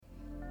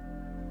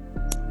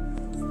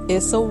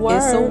It's a word.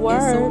 It's a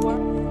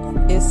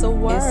word. It's a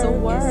word. It's a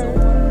word.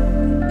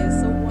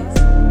 It's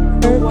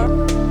a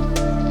word.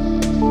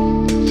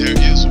 There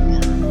is a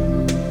word.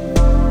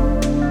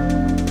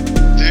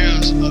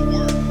 There's a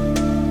word.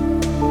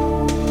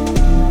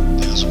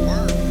 There's a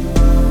word.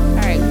 All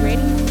right, you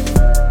ready?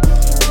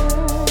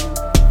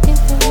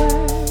 It's a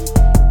word.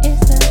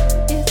 It's a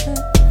word.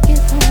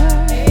 It's a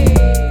word.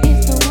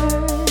 It's a word.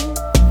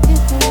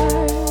 It's a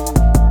word.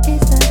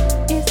 It's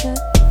a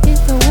word.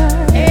 It's a word. It's a word. It's a word.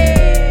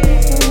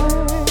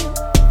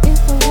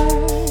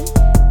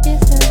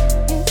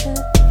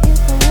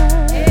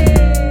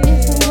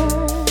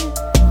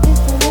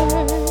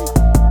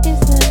 It's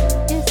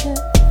a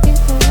word.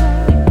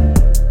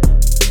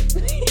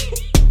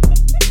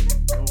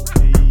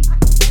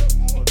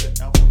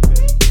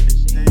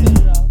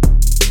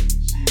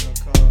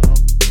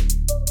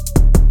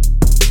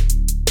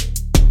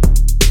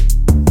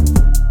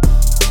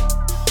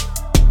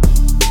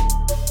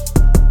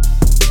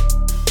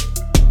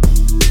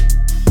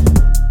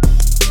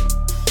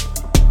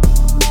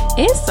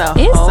 It's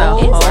a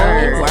whole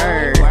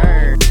word.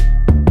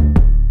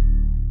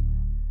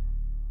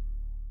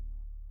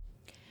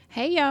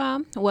 Hey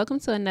y'all, welcome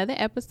to another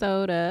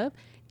episode of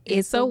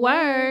It's a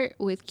Word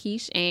with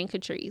Keish and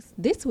Catrice.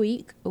 This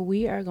week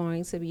we are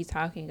going to be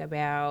talking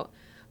about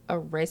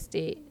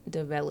arrested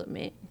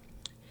development.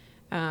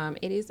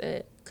 It is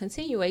a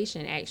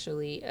continuation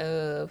actually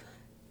of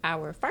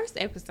our first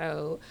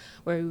episode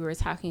where we were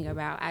talking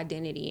about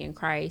identity in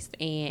Christ,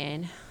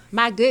 and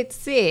my good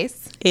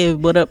sis, Hey,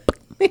 what up?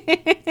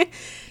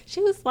 she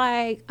was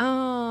like,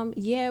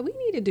 yeah, we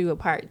need to do a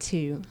part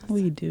 2.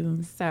 We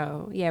do.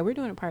 So yeah, we're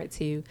doing a part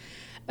 2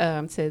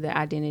 to the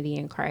identity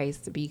in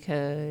Christ,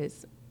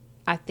 because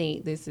I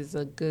think this is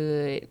a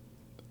good,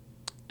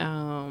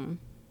 I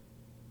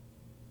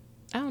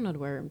don't know the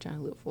word I'm trying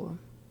to look for.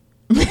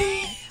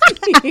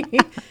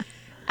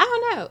 I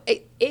don't know.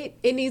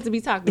 It needs to be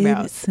talked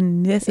about. It's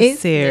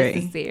necessary. It's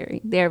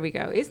necessary. There we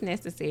go. It's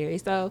necessary.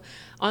 So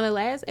on the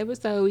last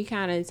episode, we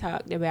kind of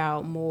talked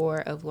about more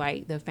of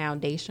like the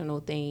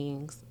foundational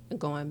things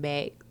going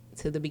back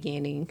to the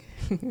beginning.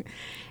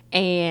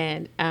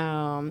 And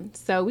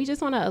so we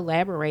just want to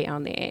elaborate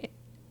on that.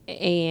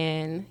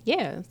 And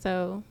yeah,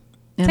 so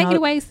take it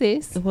away,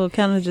 sis. We'll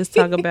kind of just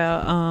talk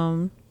about,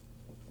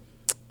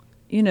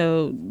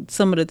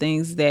 some of the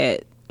things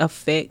that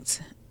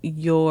affect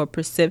your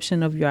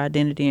perception of your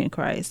identity in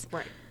Christ.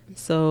 Right.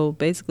 So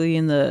basically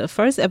in the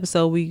first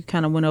episode, we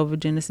kind of went over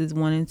Genesis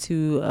 1 and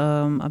 2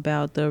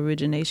 about the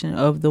origination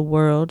of the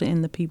world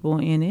and the people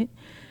in it.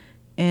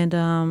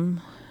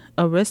 And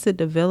arrested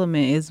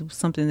development is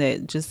something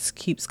that just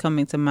keeps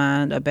coming to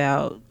mind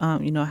about,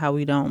 how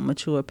we don't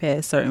mature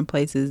past certain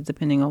places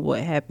depending on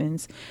what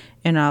happens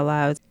in our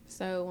lives.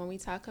 So when we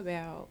talk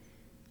about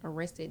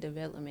arrested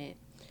development,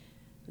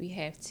 we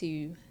have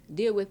to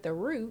deal with the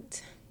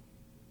root,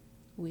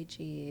 which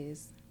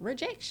is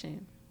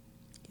rejection.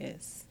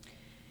 Yes.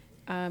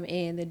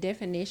 And the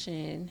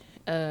definition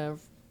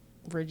of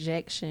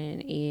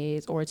rejection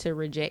is, or to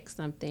reject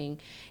something,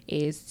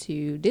 is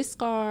to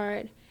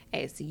discard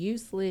as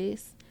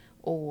useless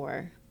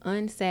or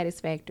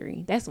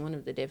unsatisfactory. That's one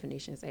of the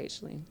definitions,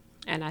 actually.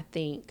 And I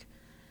think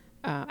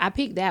I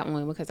picked that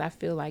one because I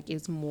feel like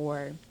it's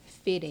more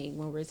fitting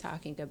when we're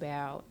talking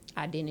about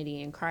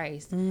identity in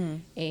Christ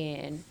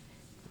and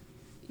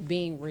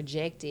being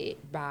rejected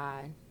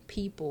by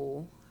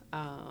people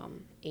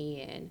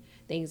and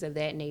things of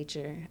that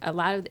nature. A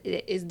lot of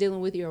it is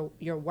dealing with your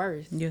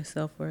worth, Your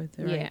self-worth,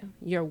 right? Yeah,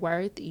 your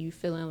worth. You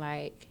feeling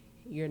like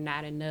you're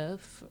not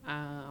enough,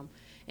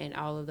 and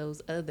all of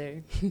those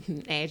other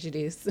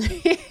adjectives.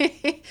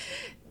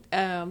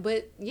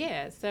 But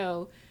yeah,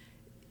 so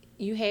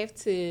you have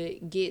to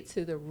get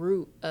to the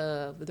root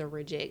of the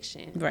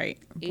rejection, Right.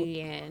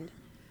 And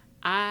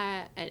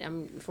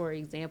for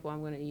example,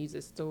 I'm going to use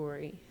a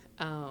story.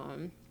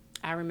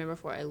 I remember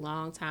for a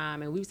long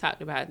time, and we've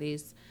talked about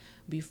this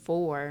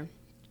before,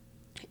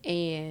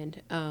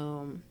 and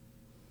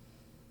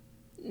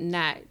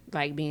not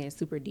like being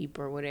super deep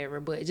or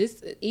whatever, but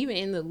just even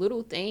in the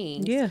little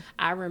things. Yeah.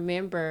 I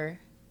remember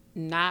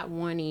not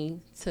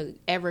wanting to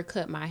ever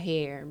cut my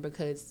hair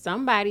because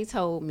somebody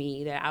told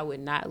me that I would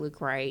not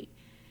look right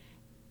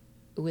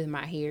with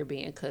my hair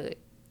being cut.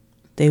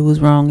 They was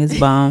wrong. It's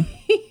bomb.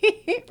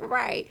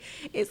 Right.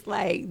 It's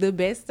like the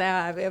best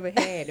style I've ever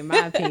had, in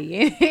my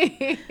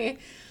opinion.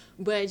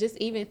 But just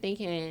even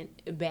thinking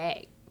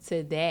back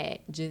to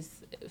that, just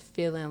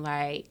feeling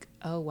like,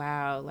 oh,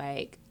 wow,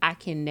 like I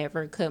can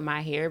never cut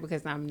my hair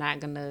because I'm not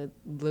going to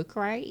look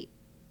right.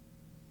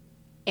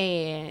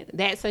 And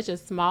that's such a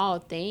small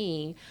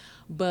thing,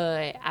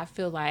 but I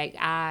feel like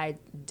I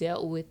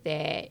dealt with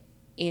that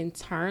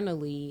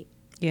internally.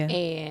 Yeah.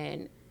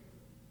 And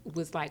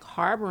was like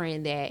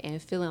harboring that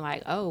and feeling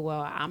like, oh,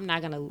 well, I'm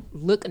not going to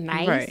look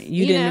nice. Right.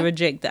 You didn't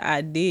reject the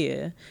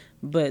idea,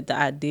 but the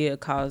idea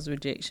caused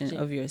rejection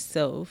of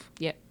yourself.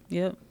 Yep.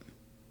 Yep.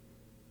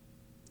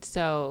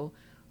 So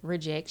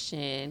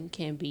rejection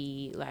can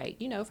be like,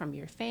 from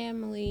your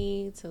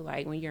family to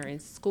like when you're in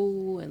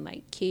school and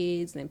like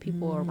kids and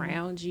people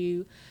around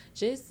you.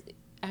 Just,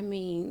 I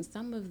mean,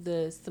 some of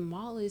the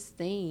smallest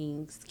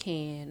things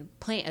can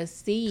plant a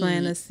seed.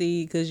 Plant a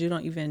seed because you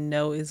don't even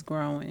know it's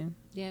growing.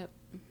 Yep.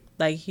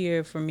 Like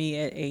here for me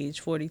at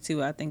age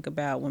 42, I think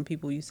about when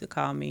people used to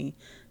call me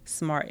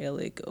smart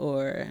aleck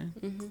or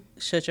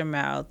shut your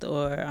mouth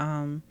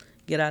or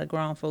get out of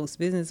grown folks'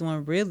 business,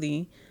 when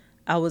really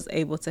I was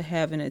able to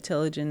have an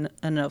intelligent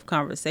enough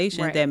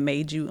conversation that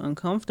made you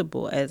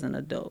uncomfortable as an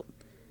adult.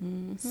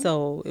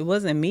 So it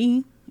wasn't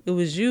me, it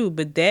was you,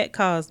 but that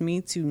caused me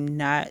to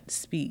not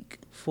speak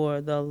for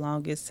the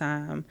longest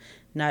time,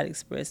 not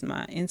express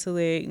my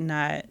intellect,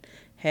 not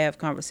have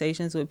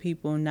conversations with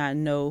people, not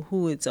know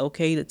who it's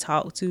okay to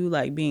talk to,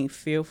 like being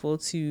fearful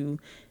to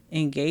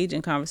engage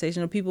in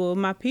conversation with people,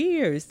 my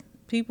peers,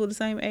 people the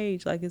same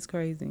age. Like, it's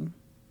crazy.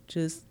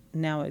 Just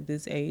now at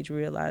this age,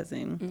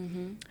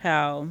 realizing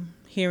how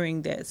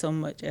hearing that so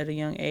much at a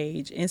young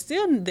age, and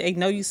still they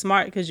know you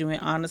smart because you in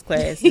honors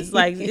classes.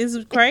 Like, it's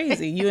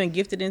crazy. You ain't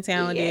gifted and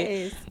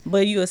talented,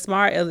 but you a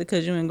smart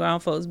because you in grown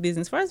folks'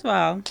 business. First of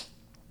all,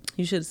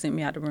 you should have sent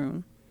me out the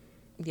room.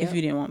 If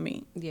you didn't want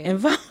me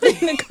involved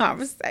in the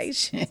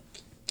conversation.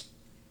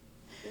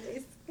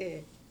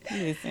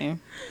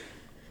 Listen.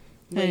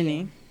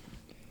 Honey.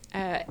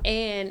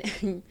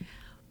 And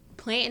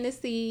planting the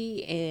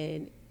seed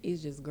and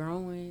it's just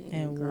growing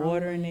and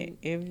watering it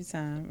every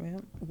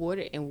time. Yep.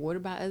 Water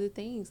by other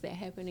things that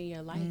happen in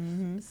your life.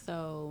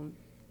 So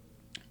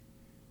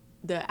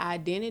the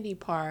identity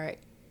part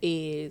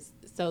is,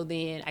 so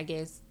then I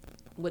guess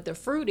what the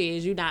fruit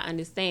is, you're not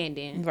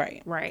understanding.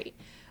 Right.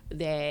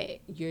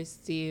 That you're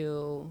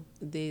still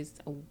this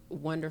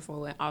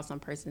wonderful and awesome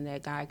person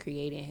that God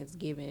created and has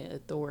given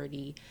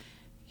authority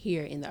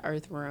here in the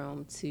earth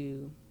realm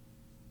to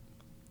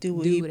do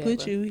what he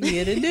put you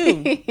here to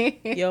do.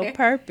 Your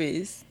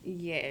purpose.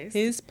 Yes.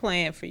 His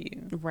plan for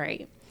you.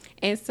 Right.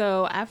 And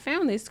so I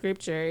found this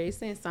scripture. It's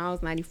in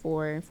Psalms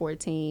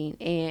 94:14.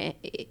 And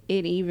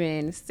it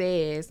even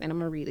says, and I'm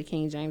going to read the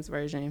King James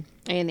Version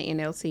and the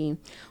NLT.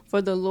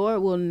 For the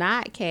Lord will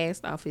not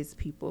cast off his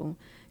people,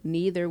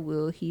 neither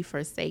will he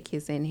forsake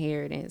his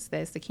inheritance.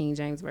 That's the King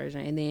James Version.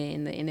 And then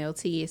in the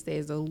NLT, it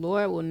says, the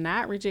Lord will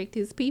not reject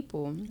his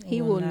people.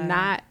 He will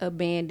not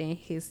abandon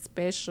his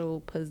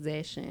special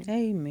possession.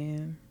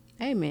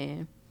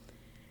 Amen.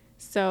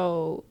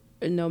 So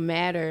no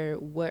matter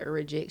what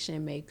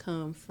rejection may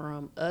come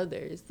from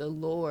others, the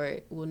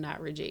Lord will not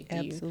reject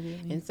you.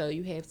 And so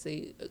you have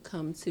to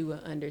come to an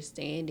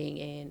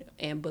understanding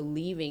and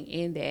believing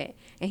in that.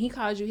 And he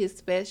calls you his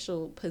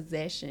special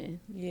possession.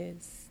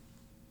 Yes.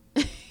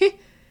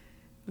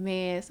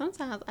 Man,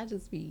 sometimes I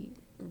just be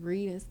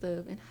reading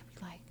stuff and I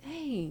be like,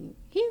 dang,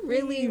 he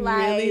really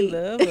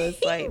love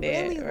us like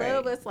that. He really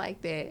love us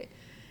like that.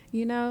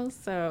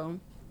 So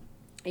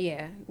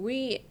yeah,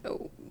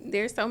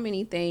 there's so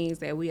many things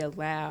that we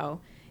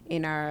allow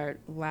in our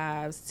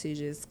lives to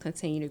just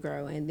continue to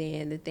grow. And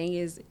then the thing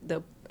is,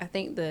 I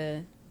think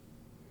the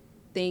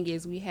thing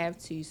is we have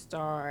to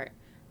start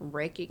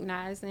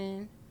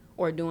recognizing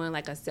or doing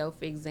like a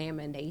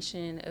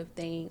self-examination of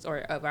things or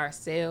of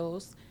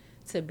ourselves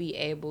to be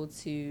able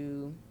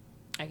to,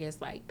 I guess,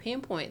 like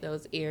pinpoint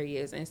those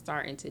areas and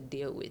starting to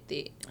deal with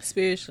it.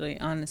 Spiritually,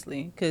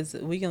 honestly, because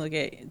we can look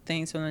at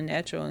things from the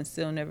natural and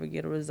still never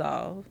get a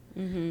resolve.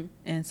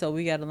 And so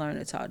we got to learn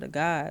to talk to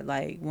God.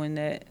 Like when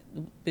that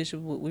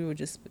Bishop, we were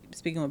just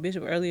speaking with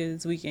Bishop earlier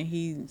this week, and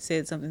he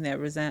said something that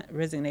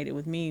resonated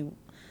with me.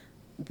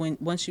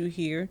 Once you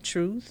hear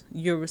truth,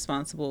 you're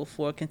responsible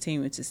for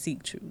continuing to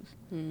seek truth.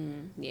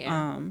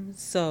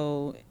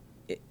 So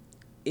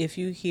if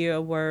you hear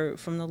a word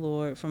from the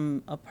Lord,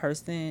 from a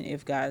person,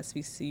 if God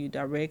speaks to you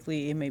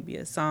directly, it may be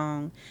a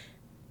song,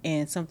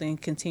 and something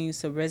continues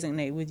to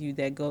resonate with you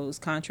that goes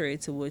contrary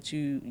to what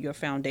your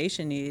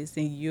foundation is,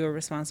 then you're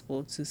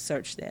responsible to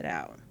search that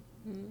out.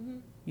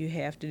 You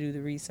have to do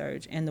the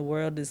research, and the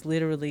world is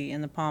literally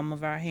in the palm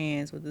of our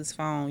hands with this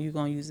phone. You're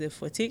going to use it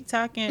for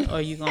TikToking,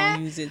 or you're going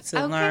to use it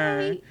to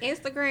learn.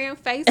 Instagram,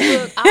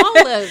 Facebook,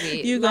 all of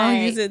it. You're going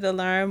to use it to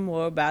learn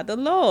more about the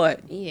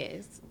Lord.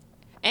 Yes.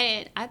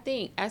 And I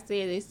think I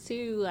said this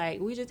too,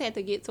 like we just have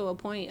to get to a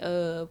point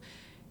of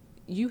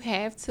you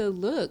have to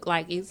look.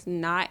 Like it's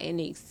not an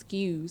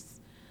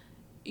excuse,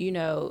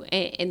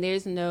 and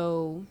there's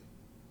no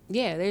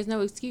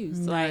excuse.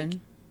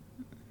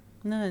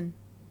 None.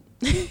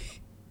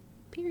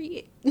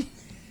 Period.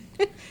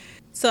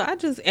 So I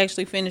just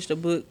actually finished a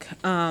book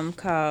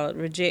called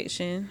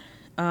Rejection,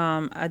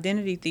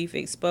 Identity Thief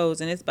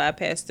Exposed, and it's by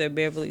Pastor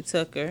Beverly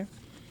Tucker.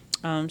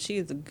 She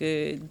is a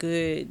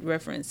good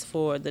reference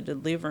for the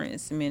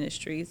deliverance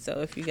ministry. So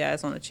if you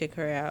guys want to check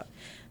her out.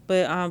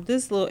 But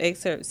this little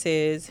excerpt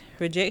says,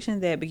 rejection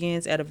that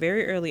begins at a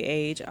very early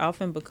age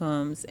often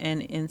becomes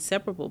an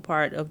inseparable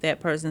part of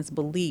that person's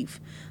belief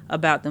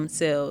about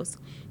themselves.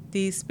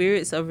 These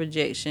spirits of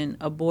rejection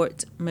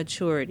abort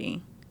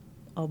maturity.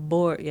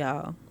 Abort,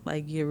 y'all.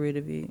 Like, get rid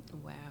of it.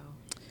 Wow.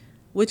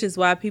 which is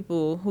why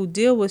people who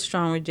deal with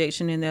strong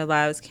rejection in their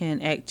lives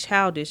can act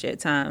childish at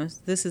times.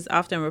 This is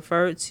often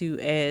referred to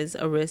as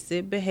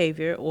arrested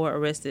behavior or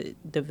arrested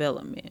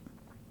development.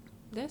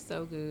 That's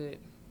so good.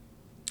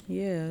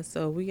 Yeah,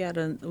 so we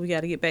gotta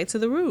get back to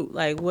the root.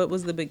 Like,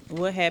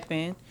 what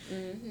happened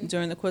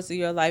during the course of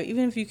your life?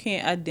 Even if you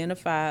can't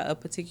identify a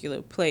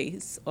particular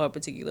place or a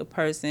particular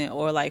person,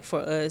 or like for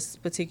us,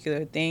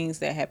 particular things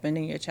that happened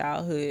in your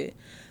childhood.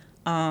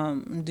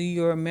 Do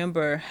you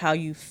remember how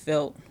you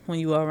felt when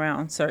you were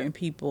around certain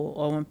people,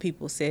 or when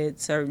people said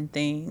certain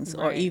things,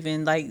 or Right.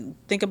 even like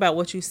think about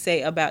what you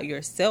say about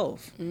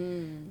yourself?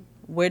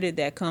 Where did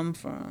that come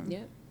from?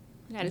 Yep.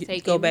 You got to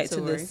take Go inventory. back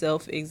to the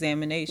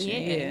self-examination.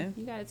 Yeah.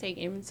 You got to take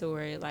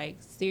inventory. Like,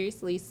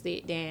 seriously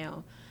sit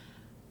down.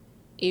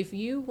 If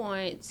you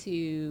want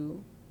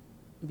to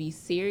be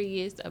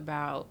serious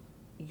about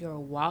your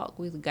walk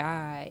with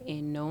God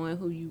and knowing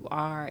who you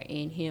are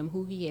and Him,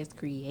 who He has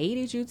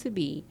created you to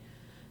be,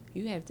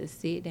 you have to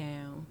sit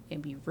down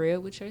and be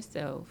real with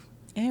yourself.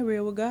 And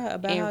real with God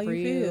about how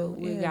you feel.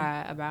 With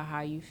God about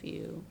how you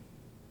feel.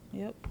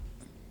 Yep.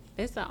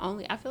 I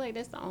feel like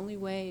that's the only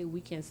way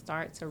we can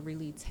start to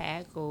really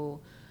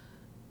tackle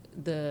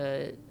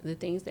the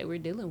things that we're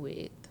dealing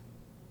with.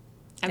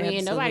 I mean,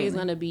 and nobody's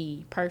going to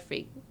be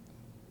perfect.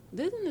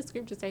 Doesn't the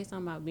scripture say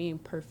something about being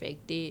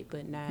perfected,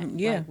 but not,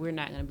 like, we're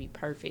not going to be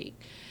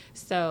perfect.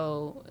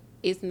 So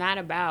it's not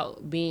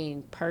about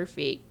being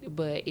perfect,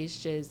 but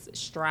it's just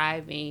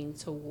striving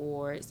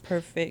towards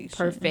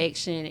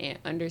perfection and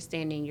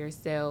understanding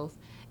yourself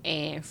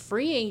and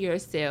freeing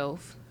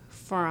yourself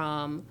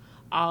from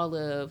all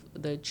of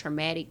the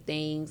traumatic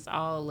things,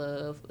 all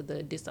of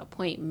the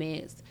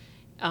disappointments,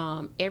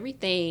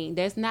 everything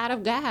that's not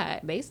of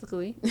God,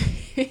 basically.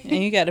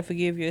 And you got to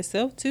forgive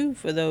yourself too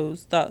for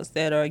those thoughts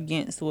that are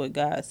against what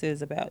God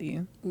says about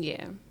you.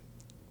 Yeah,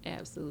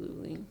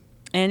 absolutely.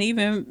 And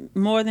even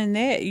more than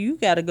that, you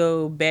got to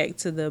go back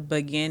to the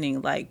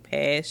beginning, like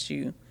past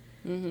you,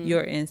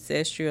 your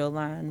ancestral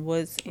line,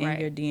 what's in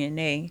your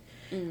DNA.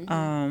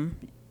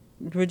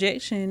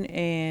 Rejection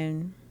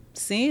and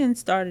sin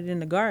started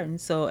in the garden.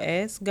 So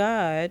ask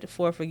God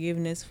for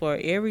forgiveness for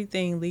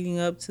everything leading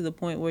up to the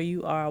point where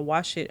you are.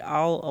 Wash it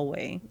all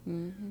away.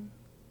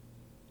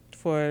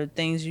 For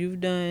things you've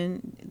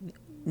done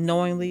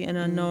knowingly and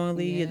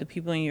unknowingly, the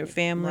people in your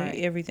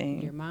family,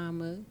 everything. Your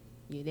mama,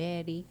 your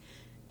daddy,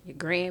 your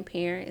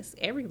grandparents,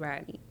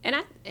 everybody.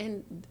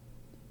 And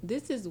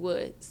this is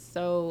what's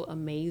so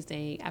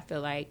amazing, I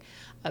feel like,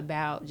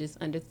 about just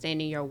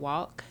understanding your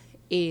walk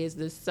is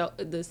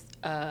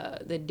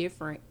the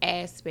different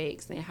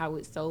aspects and how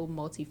it's so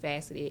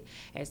multifaceted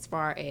as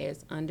far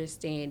as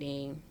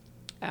understanding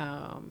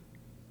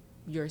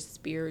your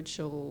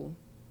spiritual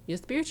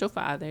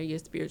father, your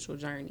spiritual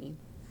journey.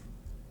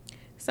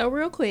 So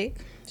real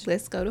quick,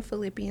 let's go to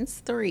Philippians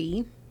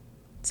 3.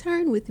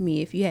 Turn with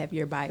me if you have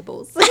your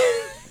Bibles.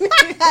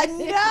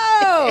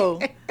 No,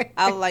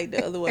 I like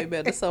the other way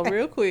better. So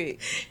real quick.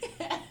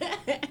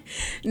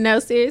 No,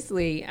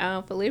 seriously.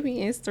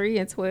 Philippians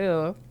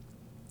 3:12.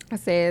 It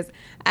says,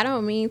 I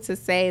don't mean to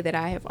say that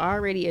I have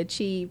already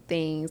achieved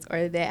things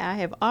or that I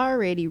have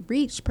already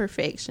reached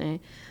perfection,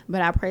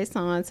 but I press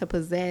on to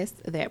possess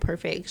that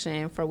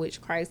perfection for which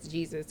Christ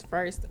Jesus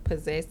first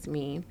possessed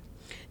me.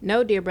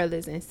 No, dear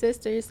brothers and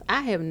sisters,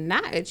 I have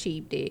not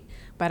achieved it,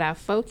 but I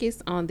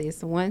focus on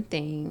this one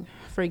thing,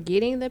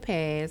 forgetting the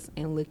past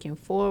and looking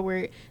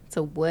forward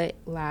to what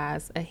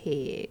lies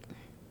ahead.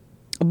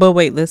 But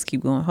wait, let's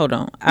keep going. Hold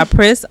on. I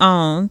press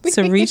on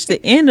to reach the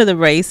end of the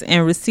race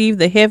and receive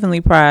the heavenly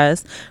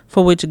prize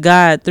for which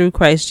God, through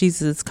Christ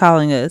Jesus, is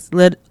calling us.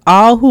 Let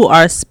all who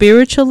are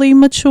spiritually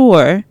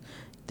mature,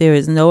 there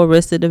is no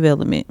arrested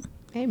development.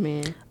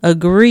 Amen.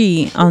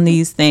 Agree on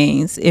these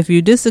things. If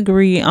you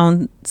disagree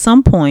on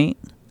some point,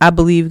 I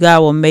believe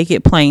God will make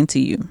it plain to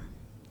you.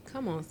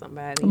 Come on,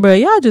 somebody. Bro,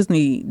 y'all just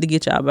need to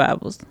get y'all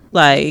Bibles.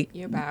 Like,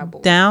 your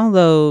Bible.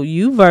 Download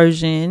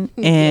YouVersion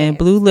and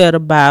Blue Letter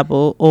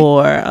Bible,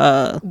 or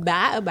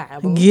buy a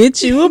Bible.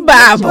 Get you a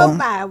Bible. Get you a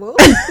Bible.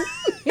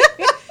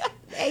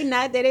 They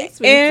not that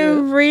expensive.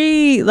 And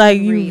read.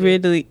 Like,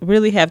 Read you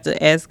really have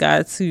to ask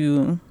God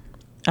to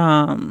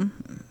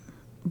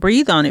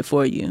breathe on it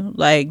for you.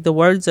 Like, the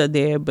words are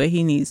there, but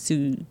He needs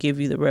to give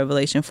you the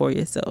revelation for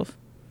yourself.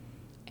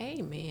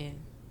 Amen.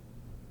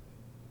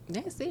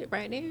 That's it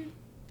right there.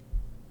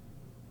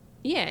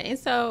 Yeah, and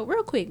so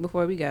real quick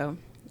before we go,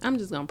 I'm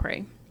just going to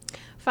pray.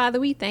 Father,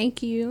 we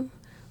thank you.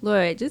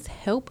 Lord, just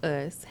help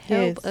us.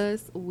 Help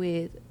us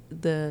with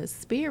the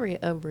spirit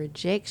of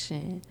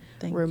rejection.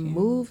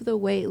 Remove the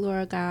weight,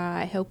 Lord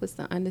God. Help us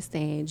to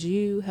understand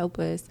you. Help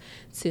us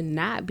to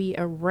not be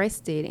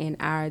arrested in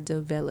our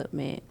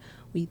development.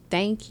 We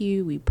thank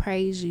you, we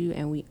praise you,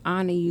 and we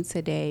honor you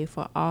today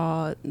for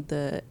all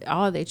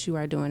that you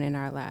are doing in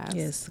our lives.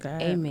 Yes,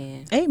 God.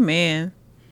 Amen. Amen.